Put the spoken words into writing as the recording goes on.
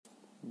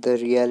The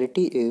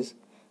reality is,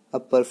 a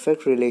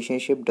perfect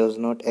relationship does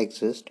not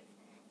exist,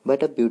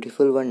 but a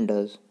beautiful one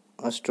does.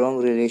 A strong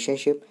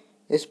relationship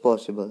is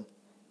possible.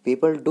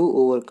 People do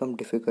overcome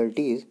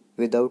difficulties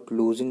without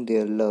losing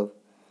their love.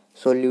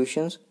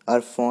 Solutions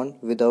are found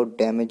without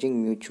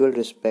damaging mutual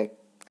respect.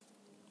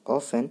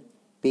 Often,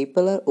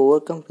 people are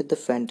overcome with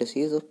the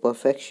fantasies of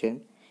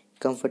perfection,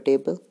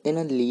 comfortable in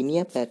a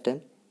linear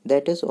pattern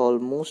that is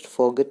almost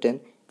forgotten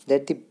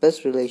that the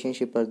best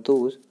relationships are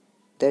those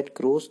that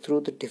grows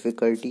through the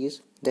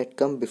difficulties that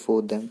come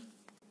before them.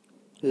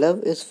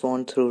 Love is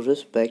found through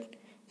respect.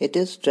 It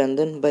is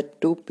strengthened by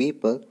two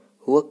people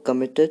who are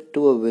committed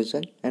to a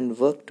vision and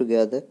work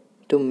together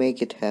to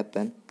make it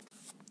happen,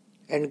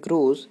 and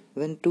grows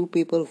when two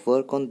people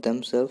work on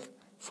themselves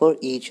for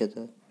each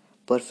other.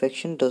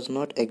 Perfection does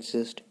not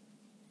exist,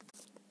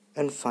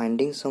 and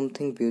finding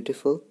something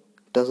beautiful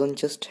doesn't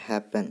just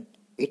happen.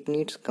 It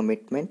needs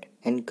commitment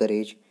and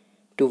courage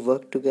to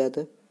work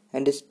together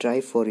and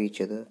strive for each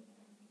other,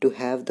 to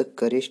have the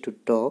courage to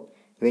talk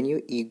when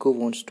your ego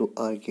wants to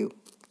argue,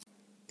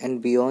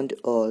 and beyond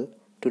all,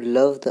 to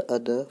love the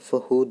other for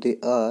who they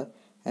are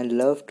and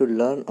love to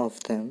learn of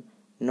them,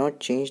 not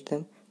change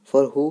them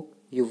for who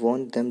you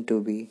want them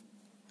to be.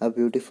 A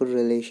beautiful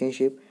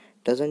relationship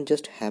doesn't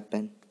just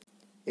happen,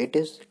 it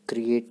is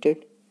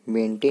created,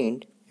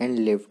 maintained,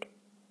 and lived.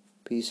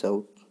 Peace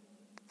out.